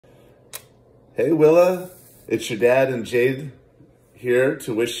Hey Willa, it's your dad and Jade here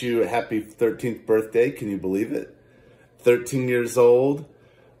to wish you a happy 13th birthday. Can you believe it? 13 years old.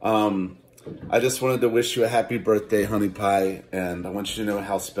 I just wanted to wish you a happy birthday, honey pie, and I want you to know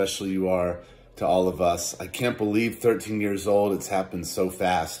how special you are to all of us. I can't believe 13 years old. It's happened so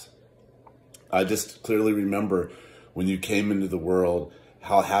fast. I just clearly remember when you came into the world,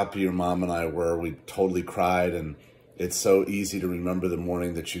 how happy your mom and I were. We totally cried, and it's so easy to remember the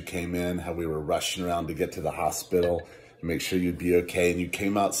morning that you came in, how we were rushing around to get to the hospital, make sure you'd be okay, and you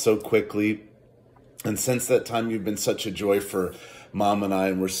came out so quickly. And since that time, you've been such a joy for Mom and I,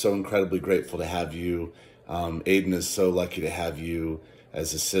 and we're so incredibly grateful to have you. Aiden is so lucky to have you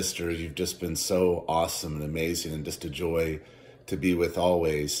as a sister. You've just been so awesome and amazing and just a joy to be with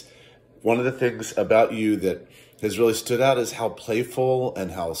always. One of the things about you that has really stood out is how playful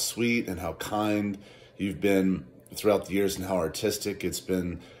and how sweet and how kind you've been throughout the years and how artistic. It's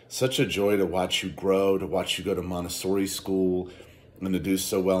been such a joy to watch you grow, to watch you go to Montessori school and to do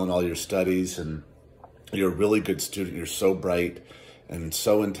so well in all your studies. And you're a really good student. You're so bright and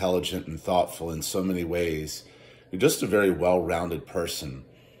so intelligent and thoughtful in so many ways. You're just a very well-rounded person.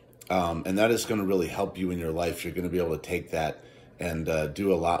 And that is going to really help you in your life. You're going to be able to take that and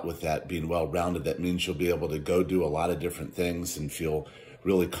do a lot with that, being well-rounded. That means you'll be able to go do a lot of different things and feel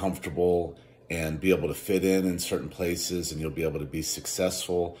really comfortable and be able to fit in certain places, and you'll be able to be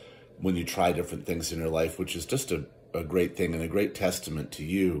successful when you try different things in your life, which is just a great thing and a great testament to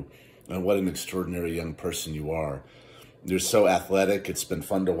you and what an extraordinary young person you are. You're so athletic. It's been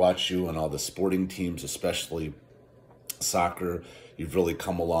fun to watch you on all the sporting teams, especially soccer. You've really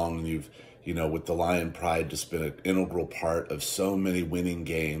come along, and you've, with the Lion Pride, just been an integral part of so many winning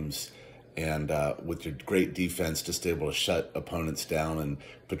games. And with your great defense, just able to shut opponents down and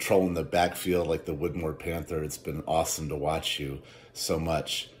patrolling the backfield like the Woodmore Panther. It's been awesome to watch you so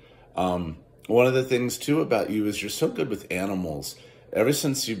much. One of the things, too, about you is you're so good with animals. Ever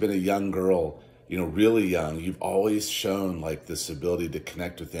since you've been a young girl, really young, you've always shown like this ability to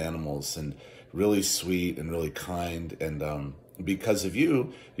connect with animals, and really sweet and really kind. And because of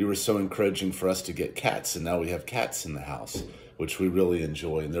you, you were so encouraging for us to get cats, and now we have cats in the house, which we really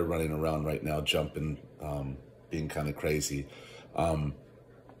enjoy, and they're running around right now, jumping, being kind of crazy.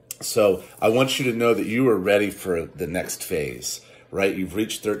 So I want you to know that you are ready for the next phase, right? You've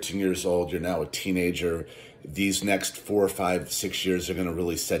reached 13 years old. You're now a teenager. These next 4, 5, 6 years are going to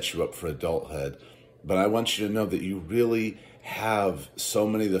really set you up for adulthood. But I want you to know that you really have so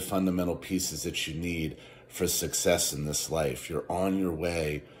many of the fundamental pieces that you need for success in this life. You're on your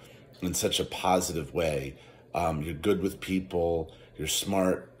way in such a positive way. You're good with people, you're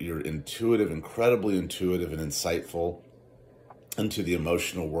smart, you're intuitive, incredibly intuitive and insightful into the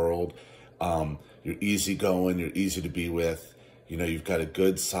emotional world. You're easygoing, you're easy to be with. You've got a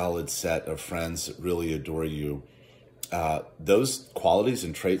good, solid set of friends that really adore you. Those qualities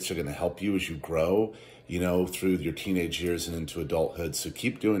and traits are going to help you as you grow, through your teenage years and into adulthood. So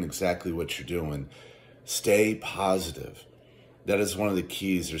keep doing exactly what you're doing. Stay positive. That is one of the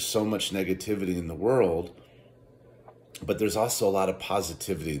keys. There's so much negativity in the world, but there's also a lot of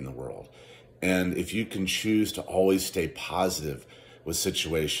positivity in the world. And if you can choose to always stay positive with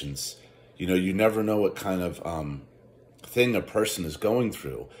situations, you never know what kind of thing a person is going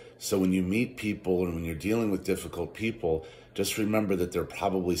through. So when you meet people and when you're dealing with difficult people, just remember that they're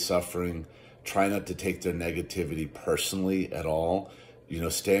probably suffering. Try not to take their negativity personally at all.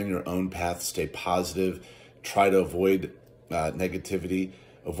 Stay on your own path, stay positive, try to avoid negativity,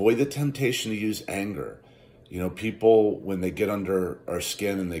 avoid the temptation to use anger. People, when they get under our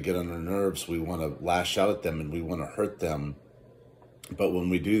skin and they get under our nerves, we want to lash out at them and we want to hurt them. But when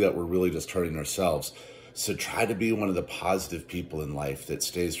we do that, we're really just hurting ourselves. So try to be one of the positive people in life that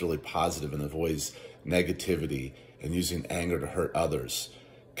stays really positive and avoids negativity and using anger to hurt others.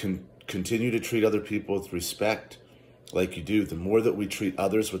 Continue to treat other people with respect like you do. The more that we treat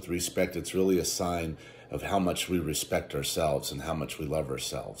others with respect, it's really a sign of how much we respect ourselves and how much we love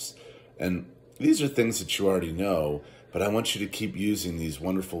ourselves. And these are things that you already know, but I want you to keep using these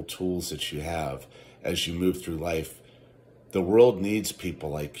wonderful tools that you have as you move through life. The world needs people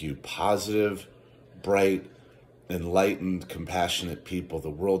like you, positive, bright, enlightened, compassionate people.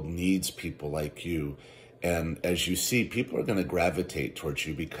 The world needs people like you. And as you see, people are going to gravitate towards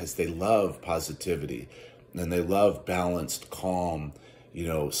you because they love positivity and they love balanced, calm,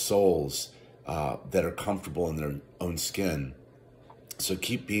 souls that are comfortable in their own skin. So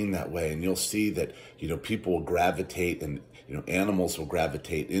keep being that way, and you'll see that, people will gravitate, and, animals will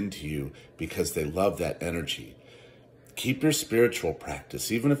gravitate into you because they love that energy. Keep your spiritual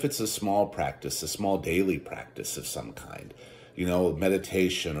practice, even if it's a small practice, a small daily practice of some kind.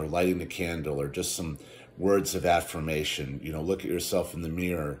 meditation or lighting a candle or just some words of affirmation. Look at yourself in the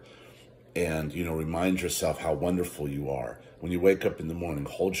mirror and, remind yourself how wonderful you are. When you wake up in the morning,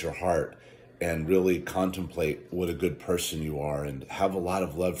 hold your heart and really contemplate what a good person you are and have a lot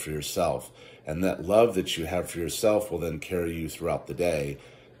of love for yourself. And that love that you have for yourself will then carry you throughout the day.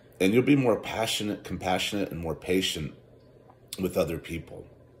 And you'll be more passionate, compassionate, and more patient with other people.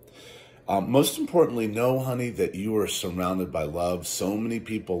 Most importantly, know, honey, that you are surrounded by love. So many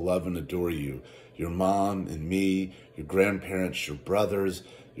people love and adore you. Your mom and me, your grandparents, your brothers,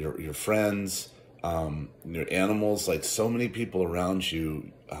 your friends, your animals. Like, so many people around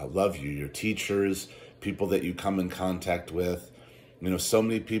you love you. Your teachers, people that you come in contact with. So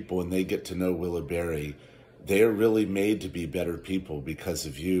many people, when they get to know Willa Berry, they are really made to be better people because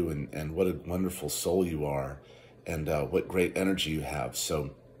of you, and what a wonderful soul you are, and what great energy you have.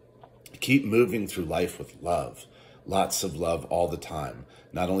 So keep moving through life with love, lots of love all the time,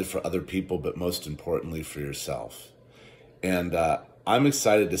 not only for other people, but most importantly for yourself. And I'm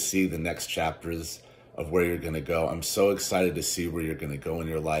excited to see the next chapters of where you're going to go. I'm so excited to see where you're going to go in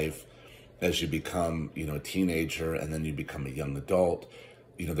your life as you become, a teenager, and then you become a young adult.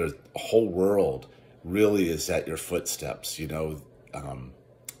 There's a whole world really is at your footsteps.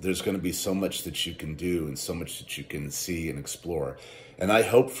 There's going to be so much that you can do and so much that you can see and explore. And I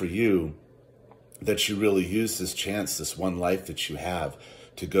hope for you that you really use this chance, this one life that you have,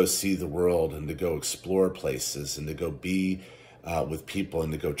 to go see the world and to go explore places and to go be with people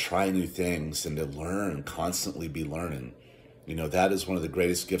and to go try new things and to learn, constantly be learning. That is one of the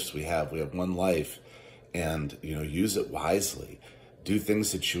greatest gifts we have. We have one life, and, use it wisely. Do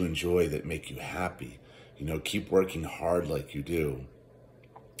things that you enjoy, that make you happy. Keep working hard like you do,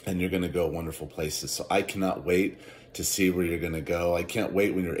 and you're going to go wonderful places. So I cannot wait to see where you're going to go. I can't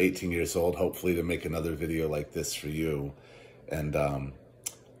wait when you're 18 years old, hopefully, to make another video like this for you. And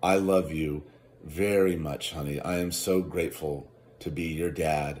I love you very much, honey. I am so grateful to be your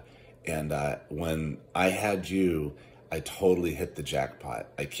dad. And when I had you, I totally hit the jackpot.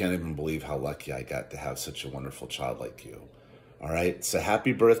 I can't even believe how lucky I got to have such a wonderful child like you. All right, so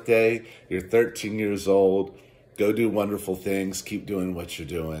happy birthday. You're 13 years old. Go do wonderful things. Keep doing what you're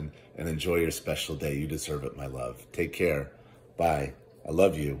doing and enjoy your special day. You deserve it, my love. Take care. Bye. I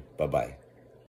love you. Bye-bye.